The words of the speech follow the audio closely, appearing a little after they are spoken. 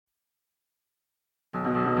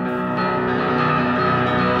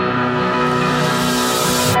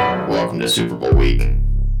to Super Bowl week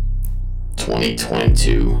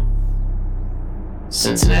 2022.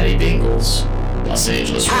 Cincinnati Bengals, Los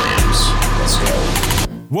Angeles Rams. Let's go.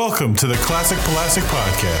 Welcome to the Classic Pulaski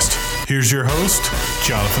Podcast. Here's your host,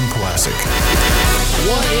 Jonathan Pulaski.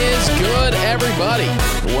 What is good, everybody?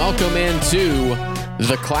 Welcome into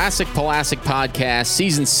the Classic Pulaski Podcast,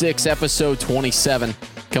 Season 6, Episode 27,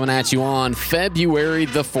 coming at you on February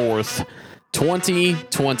the 4th,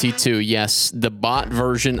 2022. Yes, the bot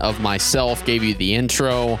version of myself gave you the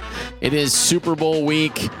intro. It is Super Bowl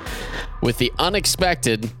week, with the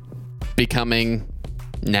unexpected becoming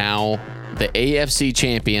now the AFC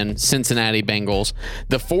champion, Cincinnati Bengals.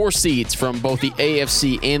 The 4 seats from both the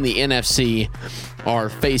AFC and the NFC are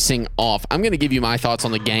facing off. I'm going to give you my thoughts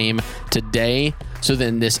on the game today, so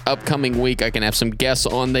then this upcoming week I can have some guests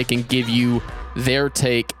on. They can give you their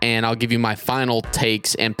take, and I'll give you my final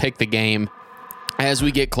takes and pick the game as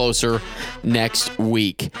we get closer next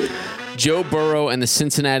week. Joe Burrow and the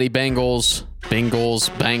Cincinnati Bengals,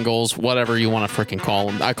 whatever you want to freaking call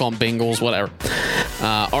them. I call them Bengals, whatever,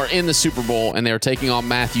 are in the Super Bowl, and they're taking on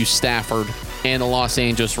Matthew Stafford and the Los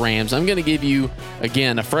Angeles Rams. I'm going to give you,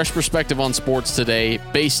 again, a fresh perspective on sports today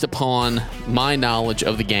based upon my knowledge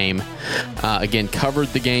of the game. Again, covered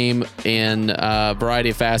the game in a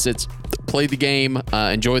variety of facets. Played the game,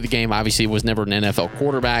 enjoyed the game. Obviously, was never an NFL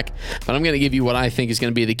quarterback, but I'm going to give you what I think is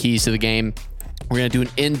going to be the keys to the game. We're going to do an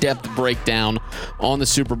in-depth breakdown on the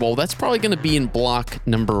Super Bowl. That's probably going to be in block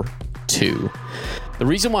number 2. The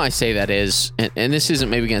reason why I say that is, and this isn't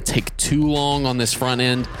maybe going to take too long on this front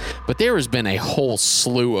end, but there has been a whole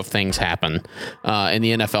slew of things happen in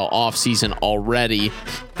the NFL offseason already.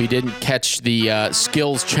 If you didn't catch the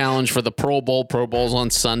skills challenge for the Pro Bowl's on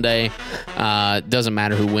Sunday. Doesn't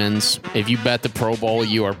matter who wins. If you bet the Pro Bowl,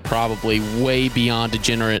 you are probably way beyond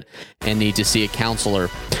degenerate and need to see a counselor.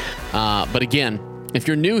 But again, if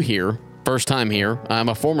you're new here, first time here, I'm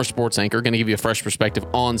a former sports anchor, going to give you a fresh perspective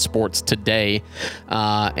on sports today.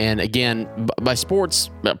 And again, by sports,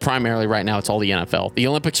 primarily right now, it's all the NFL. The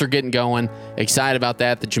Olympics are getting going. Excited about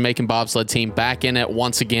that. The Jamaican bobsled team back in it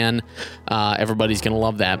once again. Everybody's going to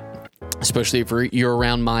love that. Especially if you're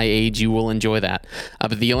around my age, you will enjoy that.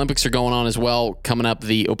 But the Olympics are going on as well. Coming up,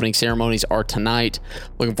 the opening ceremonies are tonight.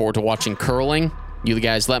 Looking forward to watching curling. You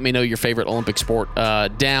guys, let me know your favorite Olympic sport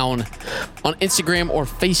down on Instagram or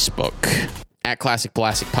Facebook at Classic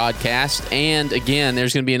Pulaski Podcast. And again,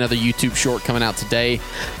 there's going to be another YouTube short coming out today.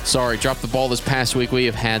 Sorry, dropped the ball this past week. We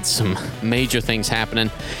have had some major things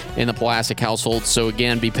happening in the Pulaski household. So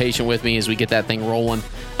again, be patient with me as we get that thing rolling.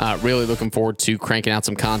 Really looking forward to cranking out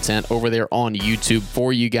some content over there on YouTube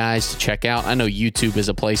for you guys to check out. I know YouTube is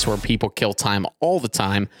a place where people kill time all the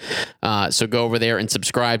time. So go over there and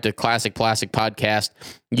subscribe to Classic Pulaski Podcast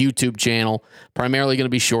YouTube channel. Primarily going to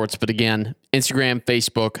be shorts, but again, Instagram,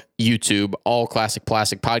 Facebook, YouTube, all Classic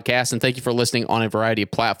Pulaski Podcasts. And thank you for listening on a variety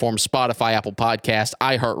of platforms: Spotify, Apple Podcasts,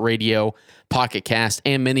 iHeartRadio, Pocket Cast,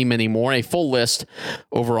 and many, many more. A full list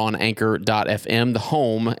over on Anchor.fm, the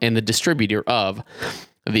home and the distributor of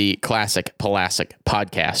the Classic Pulaski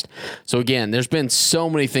Podcast. So again, there's been so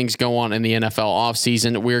many things go on in the NFL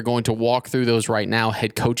offseason. We're going to walk through those right now.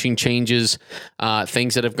 Head coaching changes,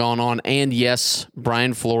 things that have gone on. And yes,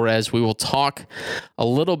 Brian Flores. We will talk a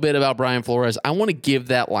little bit about Brian Flores. I want to give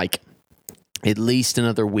that at least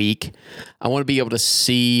another week. I want to be able to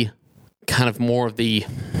see kind of more of the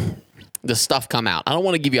stuff come out. I don't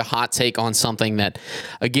want to give you a hot take on something that,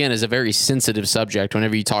 again, is a very sensitive subject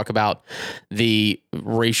whenever you talk about the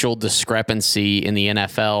racial discrepancy in the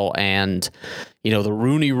NFL. And, the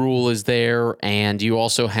Rooney Rule is there, and you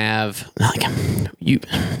also have,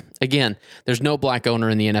 again, there's no black owner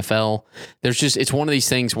in the NFL. It's one of these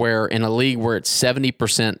things where in a league where it's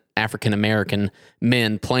 70% African-American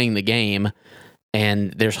men playing the game,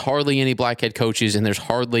 and there's hardly any black head coaches, and there's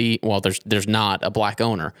not a black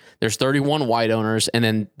owner. There's 31 white owners, and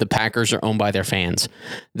then the Packers are owned by their fans.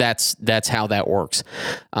 That's how that works.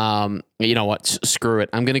 You know what? Screw it.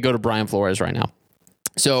 I'm going to go to Brian Flores right now.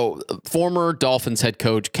 So, former Dolphins head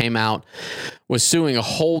coach came out, was suing a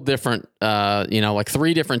whole different,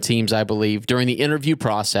 3 different teams, I believe, during the interview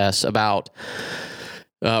process about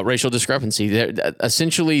racial discrepancy.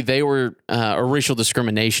 Essentially, they were or racial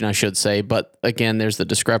discrimination, I should say. But again, there's the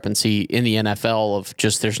discrepancy in the NFL of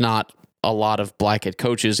just there's not a lot of black head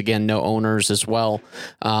coaches. Again, no owners as well.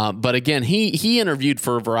 But again, he interviewed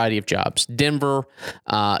for a variety of jobs. Denver.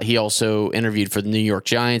 He also interviewed for the New York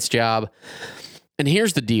Giants job. And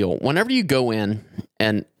here's the deal. Whenever you go in,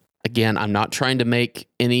 and again, I'm not trying to make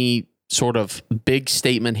any sort of big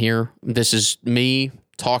statement here. This is me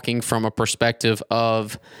talking from a perspective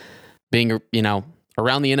of being, a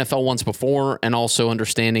around the NFL once before, and also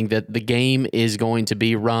understanding that the game is going to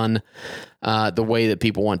be run the way that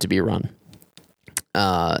people want it to be run.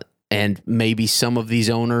 And maybe some of these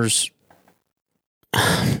owners,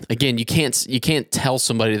 again, you can't tell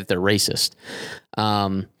somebody that they're racist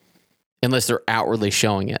unless they're outwardly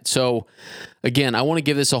showing it. So again, I want to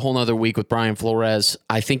give this a whole nother week with Brian Flores.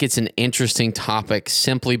 I think it's an interesting topic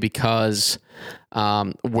simply because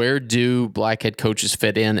where do black head coaches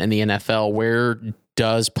fit in the NFL? Where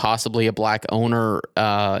does possibly a black owner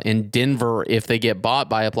in Denver, if they get bought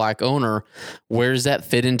by a black owner, where does that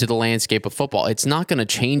fit into the landscape of football? It's not going to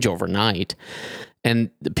change overnight.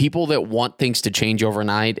 And the people that want things to change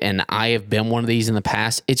overnight, and I have been one of these in the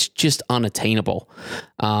past, it's just unattainable.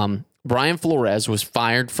 Brian Flores was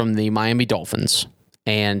fired from the Miami Dolphins,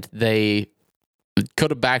 and they could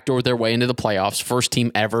have backdoored their way into the playoffs. First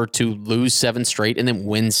team ever to lose 7 straight and then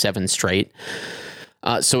win 7 straight.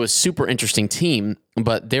 So a super interesting team,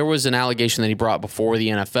 but there was an allegation that he brought before the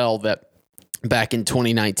NFL that back in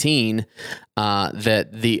 2019, that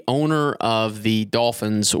the owner of the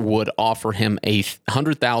Dolphins would offer him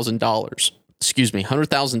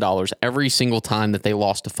 $100,000 every single time that they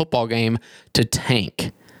lost a football game to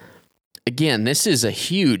tank. Again, this is a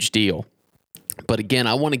huge deal. But again,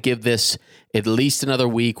 I want to give this at least another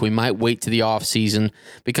week. We might wait to the offseason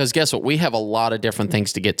because guess what? We have a lot of different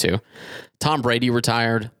things to get to. Tom Brady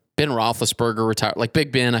retired. Ben Roethlisberger retired. Like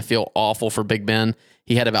Big Ben, I feel awful for Big Ben.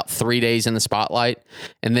 He had about 3 days in the spotlight.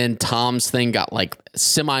 And then Tom's thing got like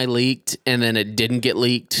semi-leaked and then it didn't get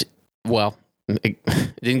leaked. Well, it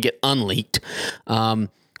didn't get unleaked.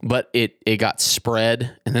 But it got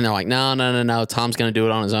spread, and then they're like, no, Tom's going to do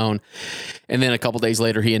it on his own. And then a couple days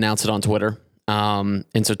later, he announced it on Twitter. And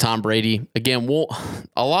so Tom Brady, again,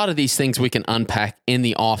 a lot of these things we can unpack in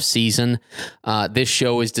the off season. This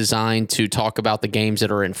show is designed to talk about the games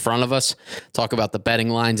that are in front of us, talk about the betting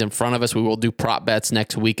lines in front of us. We will do prop bets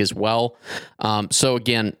next week as well. So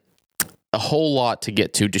again, a whole lot to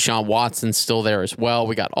get to. Deshaun Watson's still there as well.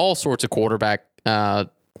 We got all sorts of quarterback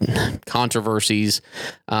controversies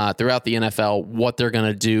throughout the NFL, what they're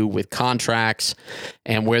going to do with contracts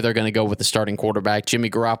and where they're going to go with the starting quarterback. Jimmy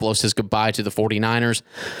Garoppolo says goodbye to the 49ers.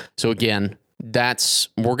 So again,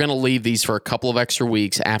 we're going to leave these for a couple of extra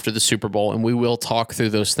weeks after the Super Bowl, and we will talk through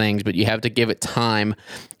those things, but you have to give it time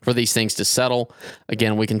for these things to settle.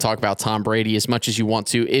 Again, we can talk about Tom Brady as much as you want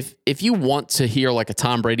to. If you want to hear like a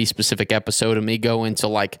Tom Brady specific episode of me go into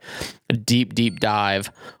like a deep dive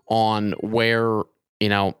on where he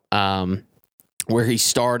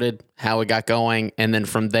started, how it got going, and then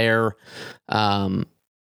from there,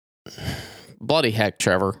 bloody heck,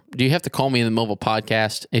 Trevor, do you have to call me in the middle of a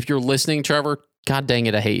podcast? If you're listening, Trevor, God dang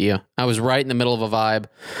it, I hate you. I was right in the middle of a vibe.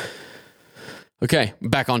 Okay,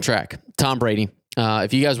 back on track. Tom Brady.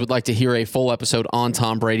 If you guys would like to hear a full episode on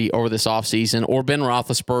Tom Brady over this offseason or Ben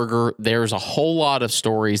Roethlisberger, there's a whole lot of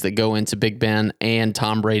stories that go into Big Ben and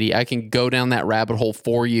Tom Brady. I can go down that rabbit hole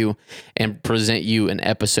for you and present you an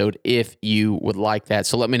episode if you would like that.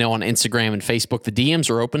 So let me know on Instagram and Facebook. The DMs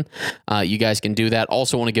are open. You guys can do that.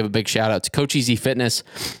 Also want to give a big shout out to Coach Easy Fitness,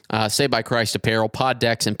 Saved by Christ Apparel,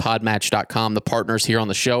 Poddex, and Podmatch.com, the partners here on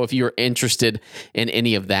the show. If you're interested in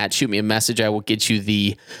any of that, shoot me a message. I will get you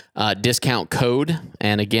the discount code.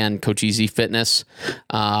 And again, Coach Easy Fitness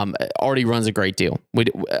already runs a great deal.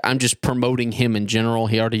 I'm just promoting him in general.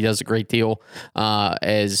 He already does a great deal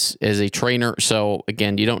as a trainer. So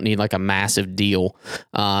again, you don't need like a massive deal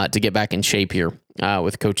to get back in shape here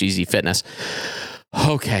with Coach Easy Fitness.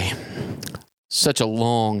 Okay, such a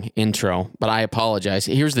long intro, but I apologize.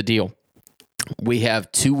 Here's the deal. We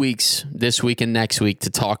have 2 weeks, this week and next week,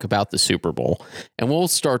 to talk about the Super Bowl, and we'll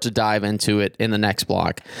start to dive into it in the next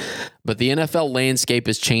block. But the NFL landscape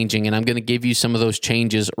is changing, and I'm going to give you some of those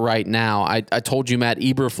changes right now. I told you Matt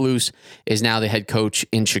Eberflus is now the head coach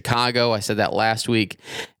in Chicago. I said that last week.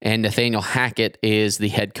 And Nathaniel Hackett is the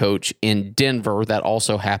head coach in Denver. That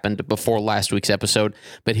also happened before last week's episode.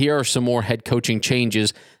 But here are some more head coaching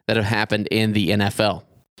changes that have happened in the NFL.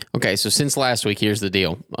 Okay, so since last week, here's the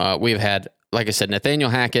deal. We've had, like I said, Nathaniel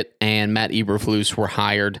Hackett and Matt Eberflus were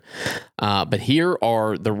hired. But here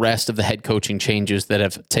are the rest of the head coaching changes that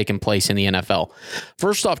have taken place in the NFL.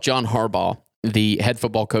 First off, John Harbaugh, the head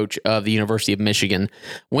football coach of the University of Michigan,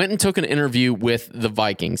 went and took an interview with the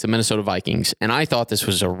Vikings, the Minnesota Vikings. And I thought this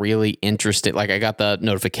was a really interesting, I got the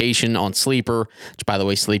notification on Sleeper, which, by the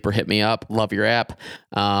way, Sleeper, hit me up. Love your app.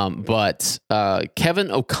 But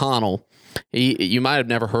Kevin O'Connell, you might have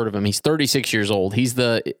never heard of him. He's 36 years old. He's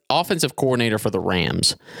the offensive coordinator for the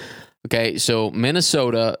Rams. Okay, so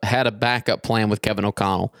Minnesota had a backup plan with Kevin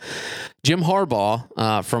O'Connell. Jim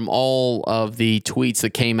Harbaugh, from all of the tweets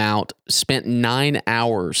that came out, spent 9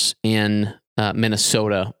 hours in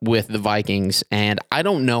Minnesota with the Vikings, and I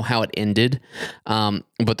don't know how it ended,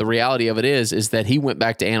 but the reality of it is that he went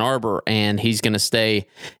back to Ann Arbor, and he's going to stay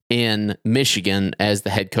in Michigan as the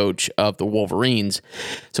head coach of the Wolverines.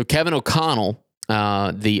 So Kevin O'Connell,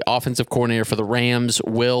 the offensive coordinator for the Rams,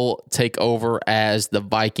 will take over as the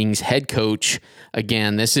Vikings head coach.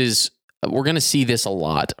 Again, we're going to see this a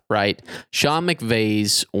lot, right? Sean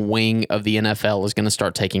McVay's wing of the NFL is going to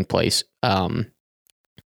start taking place.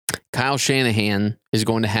 Kyle Shanahan is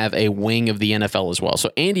going to have a wing of the NFL as well. So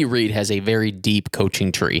Andy Reid has a very deep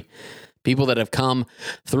coaching tree. People that have come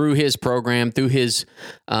through his program, through his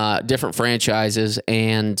different franchises,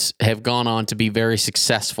 and have gone on to be very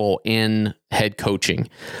successful in head coaching.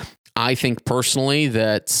 I think personally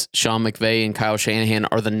that Sean McVay and Kyle Shanahan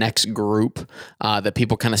are the next group that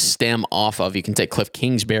people kind of stem off of. You can take Cliff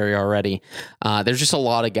Kingsbury already. There's just a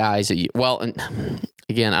lot of guys that and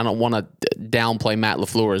again, I don't want to downplay Matt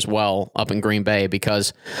LaFleur as well up in Green Bay,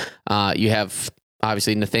 because you have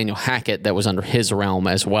obviously Nathaniel Hackett that was under his realm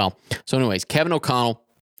as well. So anyways, Kevin O'Connell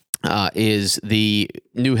is the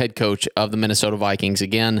new head coach of the Minnesota Vikings.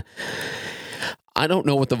 Again, I don't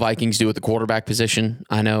know what the Vikings do at the quarterback position.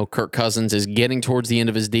 I know Kirk Cousins is getting towards the end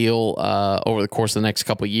of his deal over the course of the next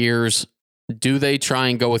couple of years. Do they try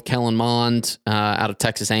and go with Kellen Mond out of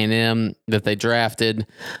Texas A&M that they drafted?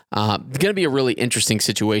 It's going to be a really interesting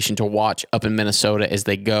situation to watch up in Minnesota as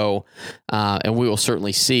they go, and we will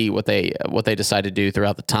certainly see what they decide to do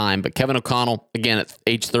throughout the time. But Kevin O'Connell, again, at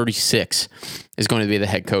age 36, is going to be the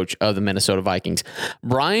head coach of the Minnesota Vikings.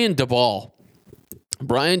 Brian Daboll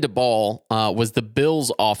was the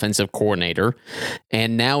Bills' offensive coordinator,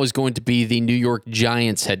 and now is going to be the New York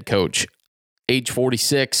Giants head coach. Age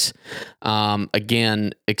 46,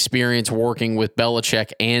 again, experience working with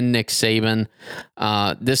Belichick and Nick Saban.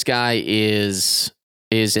 This guy is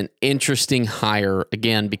an interesting hire,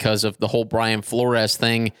 again, because of the whole Brian Flores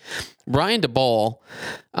thing. Brian Daboll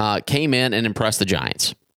came in and impressed the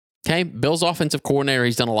Giants. Okay, Bills' offensive coordinator.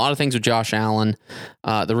 He's done a lot of things with Josh Allen.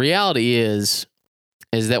 The reality is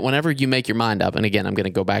that whenever you make your mind up, and again, I'm going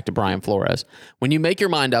to go back to Brian Flores, when you make your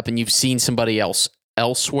mind up and you've seen somebody else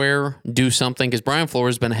elsewhere do something, because Brian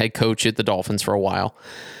Flores has been a head coach at the Dolphins for a while,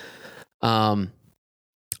 I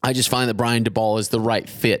just find that Brian Daboll is the right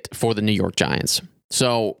fit for the New York Giants.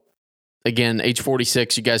 So again, age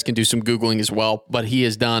 46, you guys can do some Googling as well, but he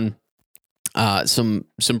has done some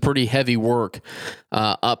pretty heavy work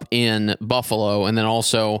up in Buffalo, and then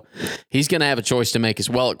also he's going to have a choice to make as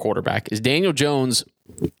well at quarterback. Is Daniel Jones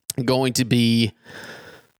going to be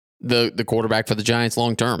the quarterback for the Giants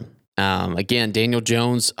long term? Again, Daniel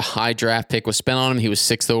Jones, a high draft pick was spent on him. He was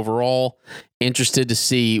 6th overall. Interested to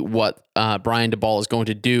see what Brian Daboll is going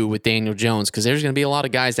to do with Daniel Jones, because there's going to be a lot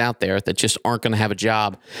of guys out there that just aren't going to have a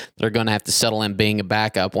job. They're going to have to settle in being a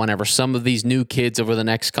backup whenever some of these new kids over the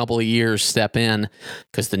next couple of years step in,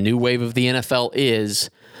 because the new wave of the NFL is,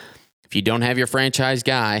 if you don't have your franchise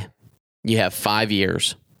guy, you have 5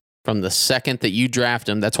 years. From the second that you draft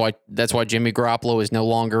him, that's why Jimmy Garoppolo is no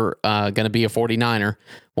longer going to be a 49er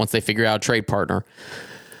once they figure out a trade partner,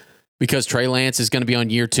 because Trey Lance is going to be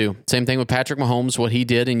on year 2. Same thing with Patrick Mahomes, what he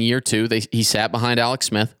did in year 2. He sat behind Alex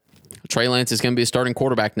Smith. Trey Lance is going to be a starting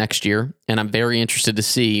quarterback next year, and I'm very interested to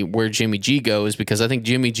see where Jimmy G goes, because I think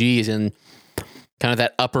Jimmy G is in kind of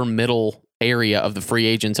that upper middle area of the free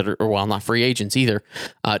agents that are, or well, not free agents either,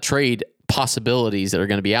 trade possibilities that are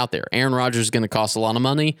going to be out there. Aaron Rodgers is going to cost a lot of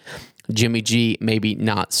money. Jimmy G, maybe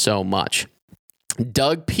not so much.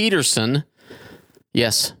 Doug Peterson.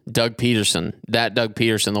 Yes, Doug Peterson. That Doug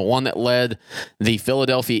Peterson, the one that led the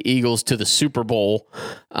Philadelphia Eagles to the Super Bowl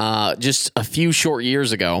just a few short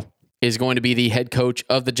years ago, is going to be the head coach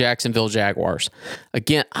of the Jacksonville Jaguars.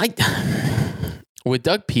 Again, with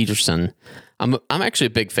Doug Peterson, I'm actually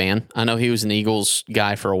a big fan. I know he was an Eagles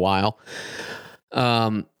guy for a while.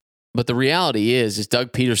 But the reality is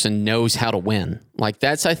Doug Peterson knows how to win. Like,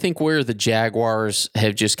 that's, I think, where the Jaguars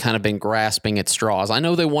have just kind of been grasping at straws. I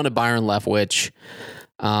know they wanted Byron Leftwich,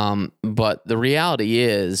 but the reality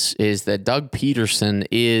is that Doug Peterson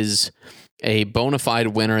is a bona fide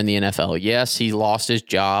winner in the NFL. Yes, he lost his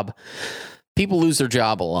job. People lose their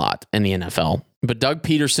job a lot in the NFL. But Doug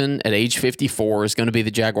Peterson, at age 54, is going to be the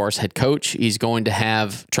Jaguars head coach. He's going to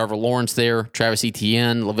have Trevor Lawrence there, Travis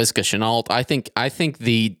Etienne, Laviska Shenault. I think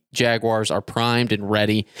the Jaguars are primed and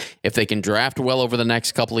ready, if they can draft well over the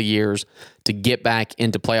next couple of years, to get back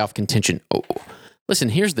into playoff contention. Oh, listen,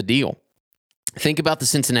 here's the deal. Think about the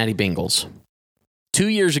Cincinnati Bengals. 2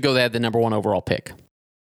 years ago, they had the number 1 overall pick.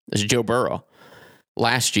 There's Joe Burrow.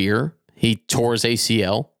 Last year, he tore his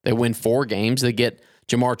ACL. They win 4 games. They get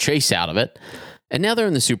Jamar Chase out of it. And now they're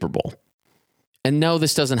in the Super Bowl. And no,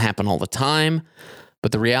 this doesn't happen all the time.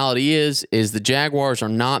 But the reality is the Jaguars are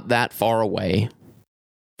not that far away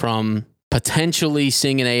from potentially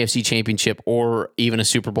seeing an AFC championship or even a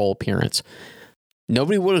Super Bowl appearance.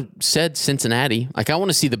 Nobody would have said Cincinnati. Like, I want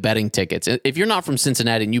to see the betting tickets. If you're not from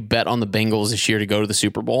Cincinnati and you bet on the Bengals this year to go to the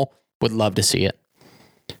Super Bowl, would love to see it.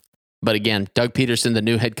 But again, Doug Peterson, the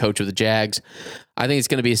new head coach of the Jags, I think it's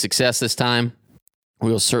going to be a success this time.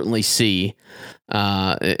 We'll certainly see.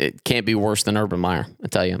 It can't be worse than Urban Meyer, I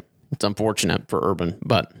tell you. It's unfortunate for Urban.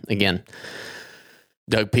 But again,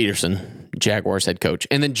 Doug Peterson, Jaguars head coach.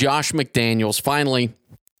 And then Josh McDaniels, finally,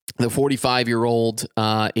 the 45-year-old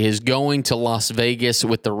is going to Las Vegas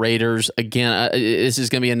with the Raiders. Again, this is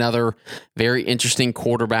going to be another very interesting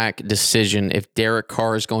quarterback decision if Derek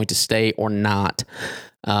Carr is going to stay or not.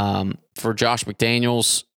 For Josh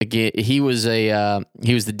McDaniels, again, he was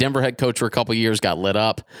the Denver head coach for a couple of years, got lit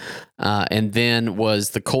up, and then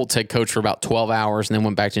was the Colts head coach for about 12 hours, and then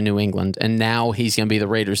went back to New England. And now he's going to be the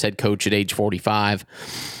Raiders head coach at age 45.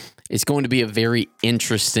 It's going to be a very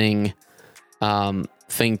interesting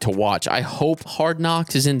thing to watch. I hope Hard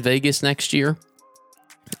Knocks is in Vegas next year.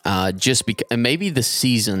 Just because, and maybe the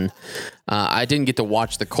season. I didn't get to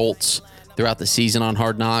watch the Colts throughout the season on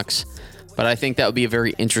Hard Knocks, but I think that would be a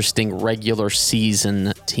very interesting regular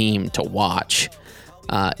season team to watch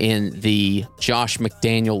in the Josh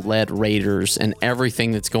McDaniel-led Raiders and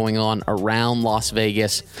everything that's going on around Las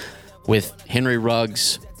Vegas with Henry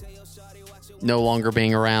Ruggs no longer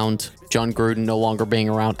being around, John Gruden no longer being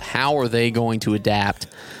around. How are they going to adapt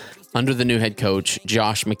under the new head coach,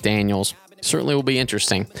 Josh McDaniels? Certainly will be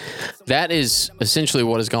interesting. That is essentially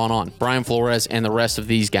what has gone on. Brian Flores and the rest of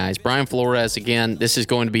these guys. Brian Flores, again, this is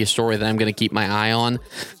going to be a story that I'm going to keep my eye on,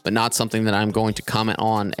 but not something that I'm going to comment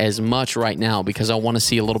on as much right now because I want to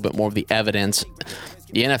see a little bit more of the evidence.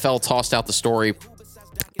 The NFL tossed out the story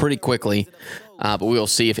pretty quickly, but we will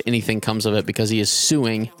see if anything comes of it because he is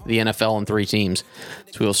suing the NFL and 3 teams.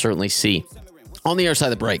 So we will certainly see. On the other side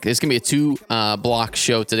of the break, this is going to be a 2-block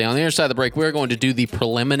show today. On the other side of the break, we're going to do the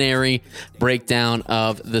preliminary breakdown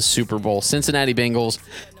of the Super Bowl. Cincinnati Bengals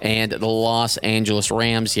and the Los Angeles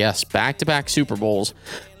Rams. Yes, back-to-back Super Bowls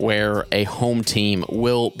where a home team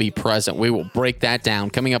will be present. We will break that down.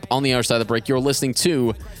 Coming up on the other side of the break, you're listening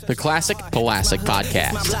to the Classic Pulaski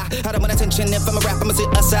Podcast. I don't want attention. If I'm a rapper, I'ma sit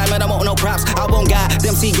aside, man. I want no props. I won't God,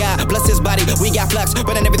 them see God, bless his body. We got flux,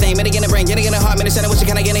 running everything, man. Again, the brain, getting in the heart, man. It's what you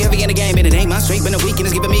kind of getting heavy in the game, and it ain't my strength, but the weekend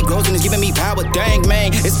is giving me growth and it's giving me power. Dang, man,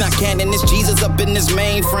 it's not canon. It's Jesus up in this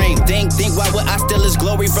mainframe. Think, why would I steal his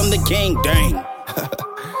glory from the king? Dang.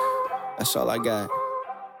 That's all I got.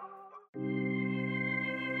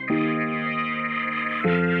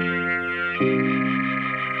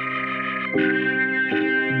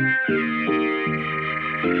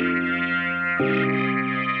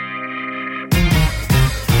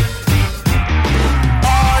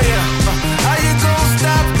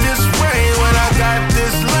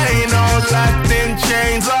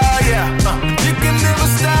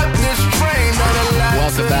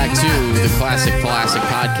 Welcome back to the Classic Pulaski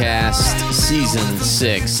Podcast, Season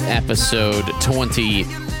 6, Episode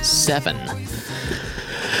 27.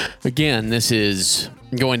 Again, this is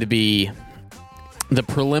going to be the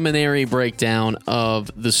preliminary breakdown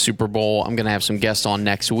of the Super Bowl. I'm going to have some guests on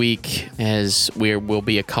next week as we'll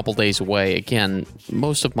be a couple days away. Again,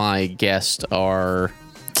 most of my guests are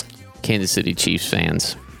Kansas City Chiefs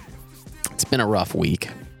fans. It's been a rough week.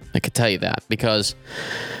 I could tell you that because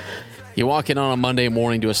you walk in on a Monday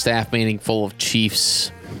morning to a staff meeting full of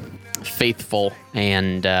Chiefs faithful,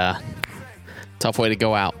 and tough way to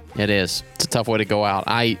go out. It is. It's a tough way to go out.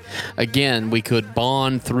 We could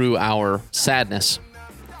bond through our sadness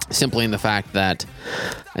simply in the fact that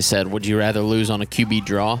I said, would you rather lose on a QB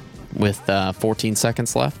draw with 14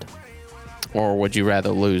 seconds left, or would you rather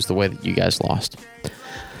lose the way that you guys lost?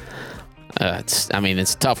 It's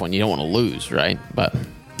a tough one. You don't want to lose, right? But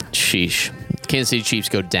sheesh. Kansas City Chiefs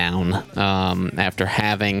go down after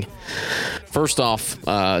having, first off,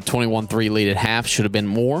 21-3 lead at half. Should have been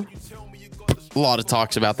more. A lot of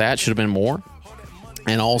talks about that. Should have been more.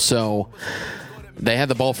 And also, they had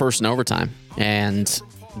the ball first in overtime, and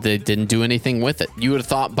they didn't do anything with it. You would have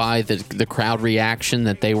thought by the crowd reaction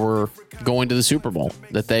that they were going to the Super Bowl,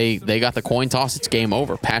 that they got the coin toss, it's game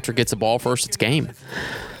over. Patrick gets the ball first, it's game.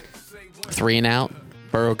 3 and out.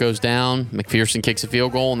 Burrow goes down. McPherson kicks a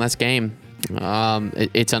field goal, and that's game.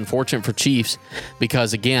 It's unfortunate for Chiefs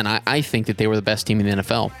because, again, I think that they were the best team in the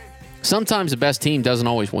NFL. Sometimes the best team doesn't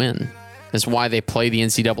always win. That's why they play the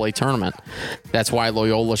NCAA tournament. That's why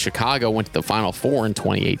Loyola Chicago went to the Final Four in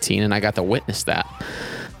 2018, and I got to witness that.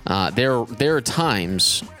 There are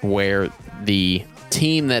times where the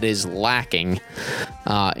team that is lacking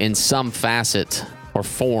in some facet or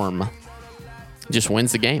form just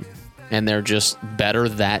wins the game. And they're just better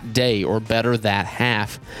that day, or better that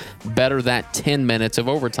half, better that 10 minutes of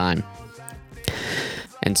overtime.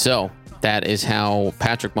 And so that is how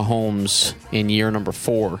Patrick Mahomes in year number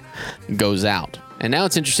 4 goes out. And now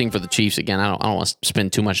it's interesting for the Chiefs again. I don't want to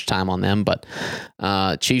spend too much time on them, but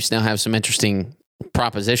Chiefs now have some interesting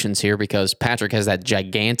propositions here because Patrick has that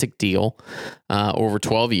gigantic deal over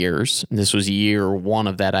 12 years. This was year 1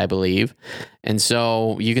 of that, I believe. And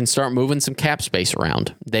so you can start moving some cap space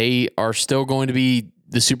around. They are still going to be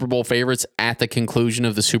the Super Bowl favorites at the conclusion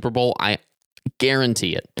of the Super Bowl. I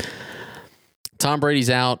guarantee it. Tom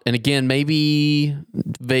Brady's out. And again, maybe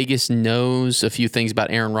Vegas knows a few things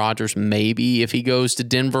about Aaron Rodgers. Maybe if he goes to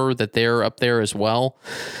Denver that they're up there as well.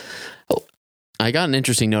 I got an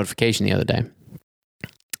interesting notification the other day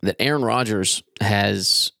that Aaron Rodgers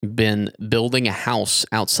has been building a house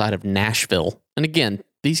outside of Nashville. And again,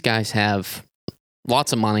 these guys have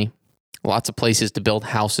lots of money, lots of places to build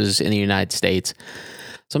houses in the United States.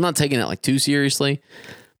 So I'm not taking it like too seriously.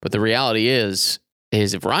 But the reality is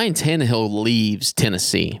if Ryan Tannehill leaves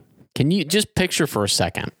Tennessee, can you just picture for a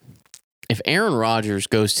second, if Aaron Rodgers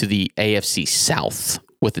goes to the AFC South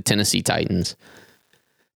with the Tennessee Titans,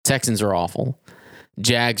 Texans are awful.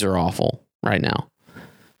 Jags are awful right now.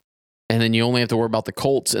 And then you only have to worry about the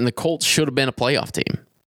Colts, and the Colts should have been a playoff team,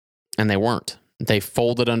 and they weren't. They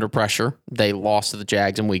folded under pressure. They lost to the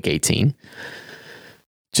Jags in Week 18.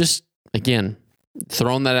 Just, again,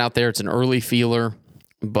 throwing that out there. It's an early feeler,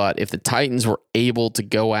 but if the Titans were able to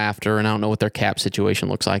go after, and I don't know what their cap situation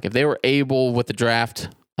looks like, if they were able with the draft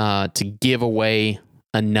to give away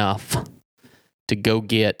enough to go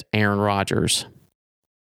get Aaron Rodgers,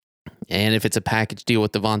 and if it's a package deal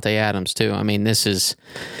with Devontae Adams too, I mean, it's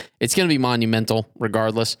going to be monumental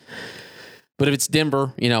regardless. But if it's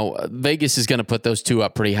Denver, Vegas is going to put those two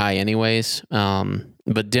up pretty high anyways.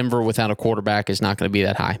 But Denver without a quarterback is not going to be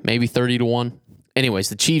that high. Maybe 30-1. Anyways,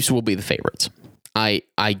 the Chiefs will be the favorites.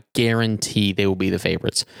 I guarantee they will be the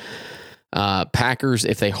favorites. Packers,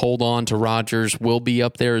 if they hold on to Rodgers, will be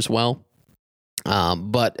up there as well.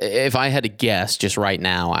 But if I had to guess just right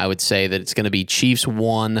now, I would say that it's going to be Chiefs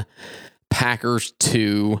 1, Packers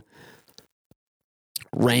 2,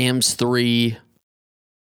 Rams 3.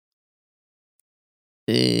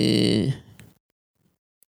 I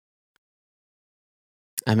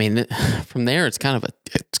mean, from there it's kind of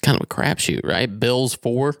a crapshoot, right? Bills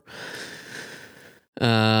 4,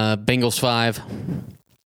 Bengals 5.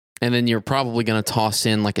 And then you're probably going to toss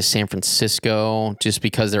in like a San Francisco just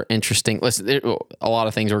because they're interesting. Listen, there are a lot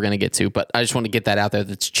of things we're going to get to, but I just want to get that out there.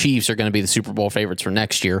 The Chiefs are going to be the Super Bowl favorites for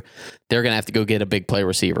next year. They're going to have to go get a big play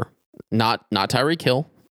receiver. Not Tyreek Hill.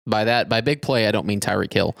 By big play, I don't mean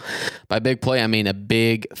Tyreek Hill. By big play, I mean a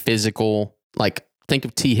big physical, like think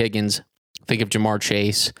of T. Higgins, think of Jamar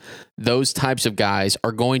Chase. Those types of guys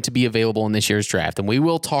are going to be available in this year's draft. And we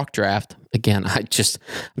will talk draft. Again,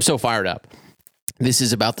 I'm so fired up. This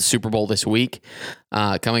is about the Super Bowl this week.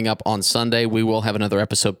 Coming up on Sunday, we will have another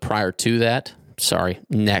episode prior to that.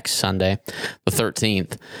 Next Sunday, the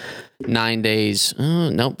 13th. 9 days.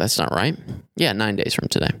 Nope, that's not right. Yeah, 9 days from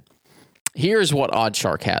today. Here's what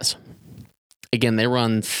OddsShark has. Again, they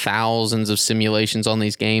run thousands of simulations on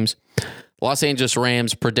these games. Los Angeles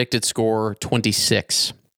Rams predicted score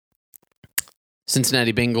 26.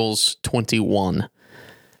 Cincinnati Bengals 21.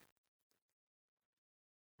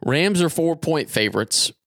 Rams are 4-point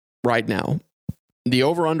favorites right now. The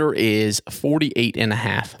over-under is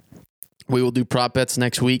 48.5. We will do prop bets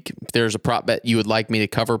next week. If there's a prop bet you would like me to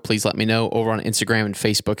cover, please let me know over on Instagram and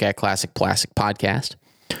Facebook at Classic Plastic Podcast.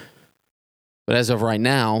 But as of right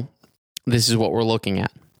now, this is what we're looking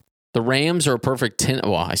at. The Rams are a perfect 10.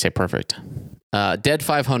 Well, I say perfect. Dead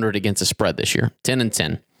 500 against the spread this year.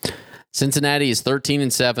 10-10. Cincinnati is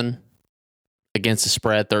 13-7 against the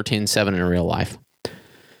spread. 13-7 in real life.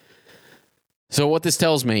 So what this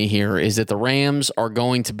tells me here is that the Rams are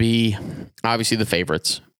going to be obviously the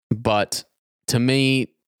favorites. But to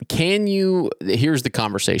me, here's the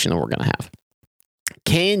conversation that we're going to have.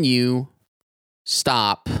 Can you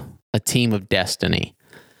stop a team of destiny?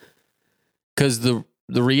 Because the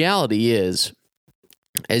reality is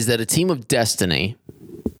that a team of destiny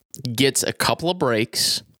gets a couple of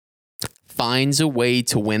breaks, finds a way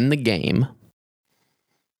to win the game,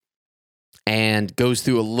 and goes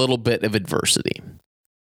through a little bit of adversity.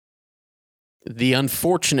 The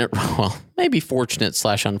unfortunate, well, maybe fortunate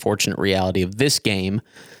 / unfortunate reality of this game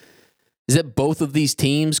is that both of these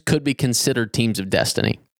teams could be considered teams of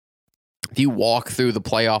destiny. If you walk through the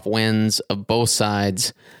playoff wins of both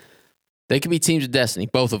sides, they could be teams of destiny,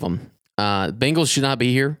 both of them. Bengals should not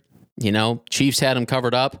be here. Chiefs had them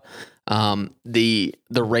covered up. The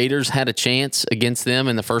Raiders had a chance against them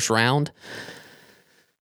in the first round.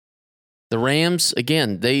 The Rams,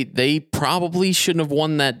 again, they probably shouldn't have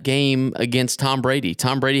won that game against Tom Brady.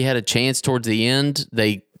 Tom Brady had a chance towards the end.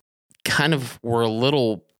 They kind of were a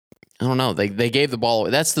little, I don't know, they gave the ball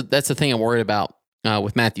away. That's the thing I'm worried about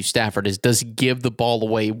with Matthew Stafford is, does he give the ball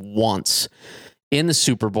away once in the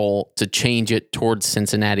Super Bowl to change it towards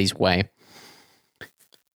Cincinnati's way?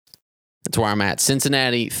 That's where I'm at.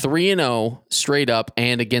 Cincinnati 3-0 straight up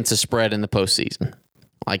and against the spread in the postseason.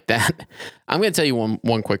 Like that. I'm going to tell you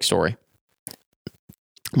one quick story.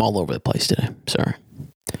 I'm all over the place today. Sorry.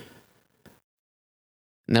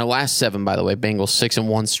 And their last 7, by the way, Bengals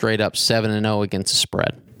 6-1 straight up, 7-0 against the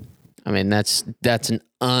spread. I mean, that's an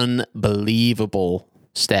unbelievable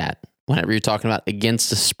stat whenever you're talking about against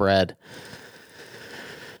the spread.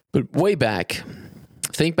 But way back,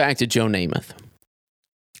 think back to Joe Namath.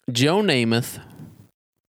 Joe Namath,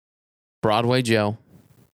 Broadway Joe,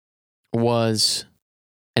 was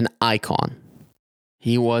an icon.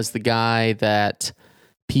 He was the guy that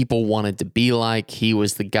people wanted to be like. He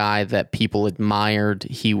was the guy that people admired.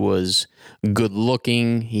 He was good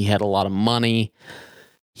looking. He had a lot of money.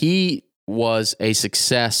 He was a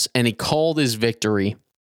success, and he called his victory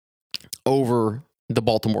over the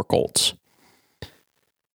Baltimore Colts.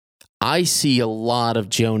 I see a lot of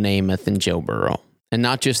Joe Namath and Joe Burrow, and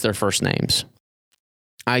not just their first names.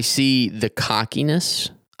 I see the cockiness.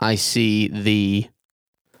 I see the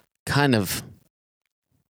kind of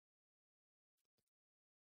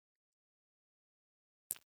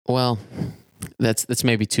that's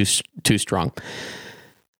maybe too strong.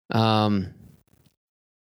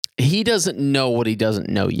 He doesn't know what he doesn't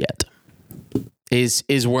know yet.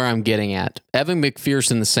 Is where I'm getting at. Evan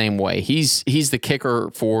McPherson the same way. He's the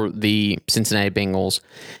kicker for the Cincinnati Bengals,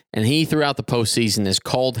 and he throughout the postseason has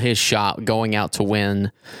called his shot going out to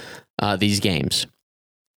win these games.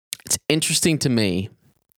 It's interesting to me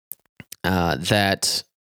that.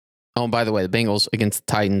 Oh, and by the way, the Bengals against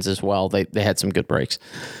the Titans as well. They had some good breaks.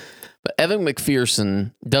 But Evan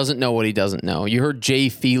McPherson doesn't know what he doesn't know. You heard Jay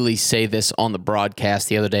Feely say this on the broadcast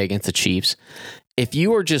the other day against the Chiefs. If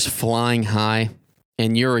you are just flying high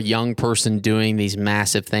and you're a young person doing these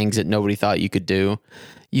massive things that nobody thought you could do,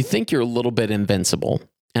 you think you're a little bit invincible.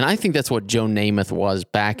 And I think that's what Joe Namath was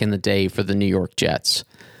back in the day for the New York Jets.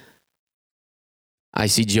 I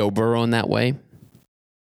see Joe Burrow in that way.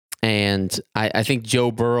 And I think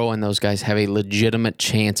Joe Burrow and those guys have a legitimate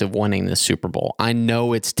chance of winning the Super Bowl. I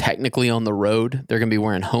know it's technically on the road. They're going to be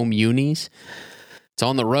wearing home unis. It's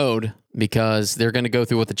on the road because they're going to go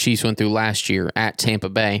through what the Chiefs went through last year at Tampa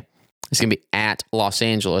Bay. It's going to be at Los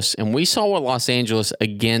Angeles. And we saw what Los Angeles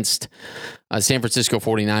against San Francisco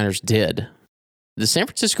 49ers did. The San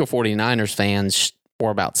Francisco 49ers fans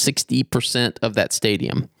were about 60% of that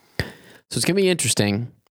stadium. So it's going to be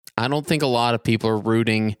interesting. I don't think a lot of people are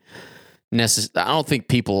rooting. I don't think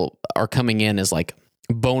people are coming in as like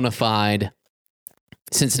bona fide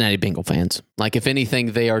Cincinnati Bengal fans. Like, if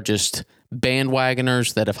anything, they are just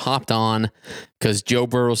bandwagoners that have hopped on because Joe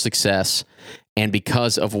Burrow's success and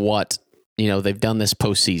because of what they've done this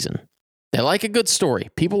postseason. They like a good story.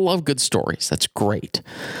 People love good stories. That's great.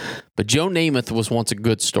 But Joe Namath was once a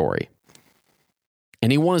good story,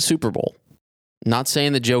 and he won a Super Bowl. Not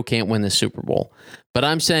saying that Joe can't win this Super Bowl, but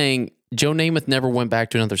I'm saying Joe Namath never went back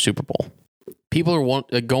to another Super Bowl. People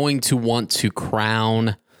are going to want to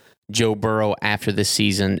crown Joe Burrow after this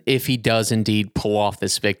season if he does indeed pull off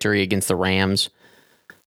this victory against the Rams.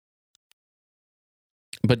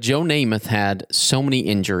 But Joe Namath had so many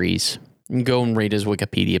injuries. You can go and read his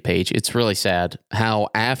Wikipedia page. It's really sad how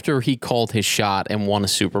after he called his shot and won a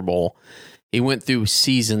Super Bowl, he went through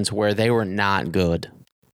seasons where they were not good.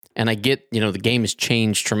 And I get, the game has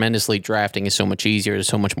changed tremendously. Drafting is so much easier. There's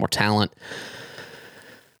so much more talent.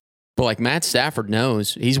 But like Matt Stafford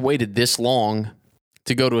knows, he's waited this long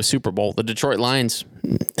to go to a Super Bowl. The Detroit Lions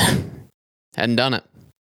hadn't done it.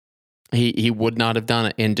 He would not have done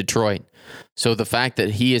it in Detroit. So the fact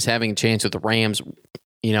that he is having a chance with the Rams,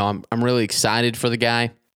 I'm really excited for the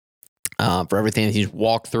guy, for everything that he's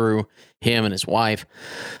walked through, him and his wife.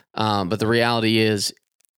 But the reality is,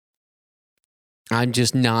 I'm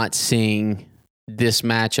just not seeing this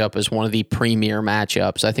matchup as one of the premier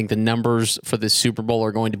matchups. I think the numbers for this Super Bowl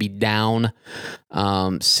are going to be down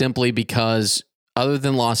simply because other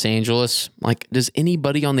than Los Angeles, like, does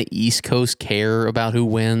anybody on the East Coast care about who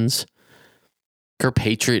wins? Are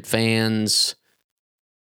Patriot fans,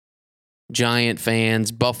 Giant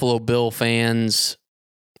fans, Buffalo Bill fans,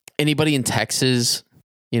 anybody in Texas,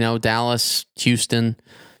 Dallas, Houston,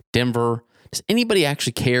 Denver. Does anybody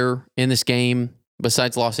actually care in this game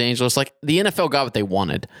besides Los Angeles? Like, the NFL got what they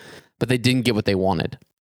wanted, but they didn't get what they wanted.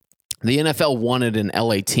 The NFL wanted an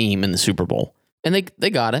LA team in the Super Bowl, and they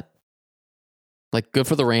got it. Like, good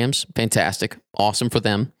for the Rams. Fantastic. Awesome for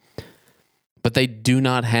them. But they do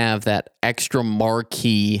not have that extra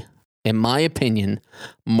marquee, in my opinion,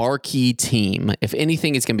 marquee team. If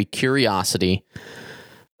anything, it's going to be curiosity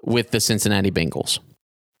with the Cincinnati Bengals.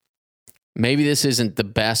 Maybe this isn't the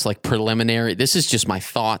best, like, preliminary. This is just my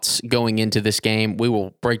thoughts going into this game. We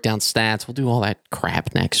will break down stats. We'll do all that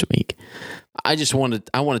crap next week. I want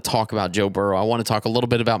to talk about Joe Burrow. I want to talk a little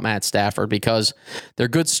bit about Matt Stafford because they're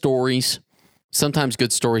good stories. Sometimes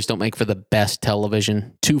good stories don't make for the best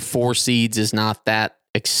television. 2 4 seeds is not that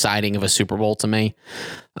exciting of a Super Bowl to me.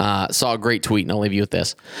 Saw a great tweet, and I'll leave you with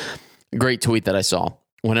this. Great tweet that I saw.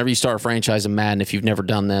 Whenever you start a franchise in Madden, if you've never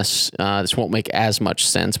done this, this won't make as much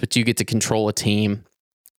sense, but you get to control a team.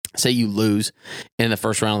 Say you lose in the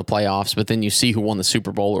first round of the playoffs, but then you see who won the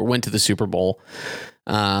Super Bowl or went to the Super Bowl,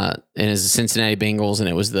 and it's the Cincinnati Bengals, and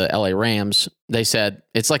it was the LA Rams. They said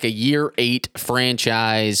it's like a year 8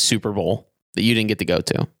 franchise Super Bowl that you didn't get to go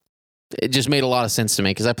to. It just made a lot of sense to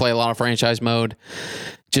me because I play a lot of franchise mode.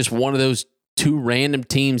 Just one of those 2 random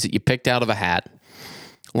teams that you picked out of a hat.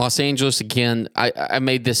 Los Angeles, again, I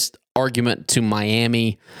made this argument to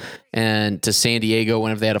Miami and to San Diego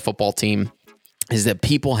whenever they had a football team, is that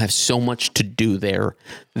people have so much to do there.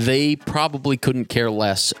 They probably couldn't care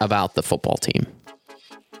less about the football team.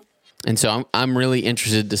 And so I'm really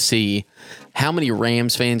interested to see how many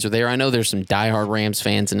Rams fans are there. I know there's some diehard Rams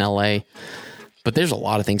fans in LA, but there's a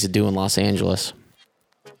lot of things to do in Los Angeles.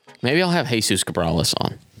 Maybe I'll have Jesus Cabrales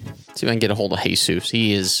on. See if I can get a hold of Jesus.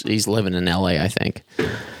 He's living in LA, I think.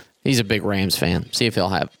 He's a big Rams fan. See if I'll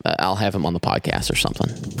have him on the podcast or something.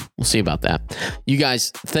 We'll see about that. You guys,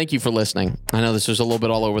 thank you for listening. I know this was a little bit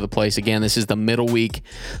all over the place. Again, this is the middle week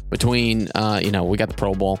between, we got the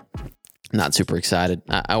Pro Bowl. Not super excited.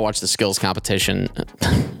 I watched the skills competition.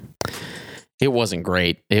 It wasn't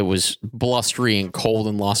great. It was blustery and cold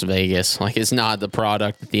in Las Vegas. Like, it's not the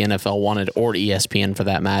product that the NFL wanted, or ESPN for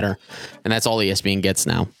that matter. And that's all ESPN gets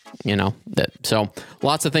now. So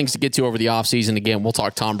lots of things to get to over the offseason. Again, we'll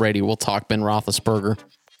talk Tom Brady. We'll talk Ben Roethlisberger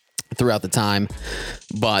throughout the time.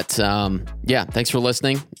 But thanks for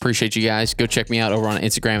listening. Appreciate you guys. Go check me out over on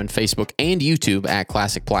Instagram and Facebook and YouTube at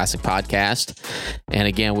Classic Plastic Podcast. And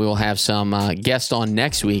again, we will have some guests on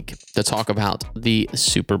next week to talk about the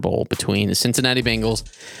Super Bowl between the Cincinnati Bengals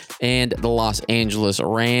and the Los Angeles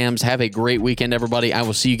Rams. Have a great weekend, everybody. I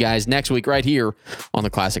will see you guys next week right here on the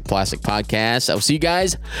Classic Plastic Podcast. I will see you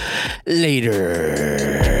guys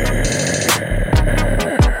later.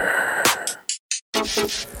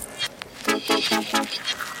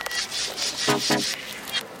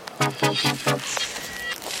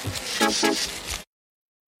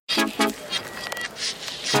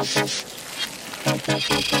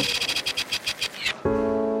 Thank you.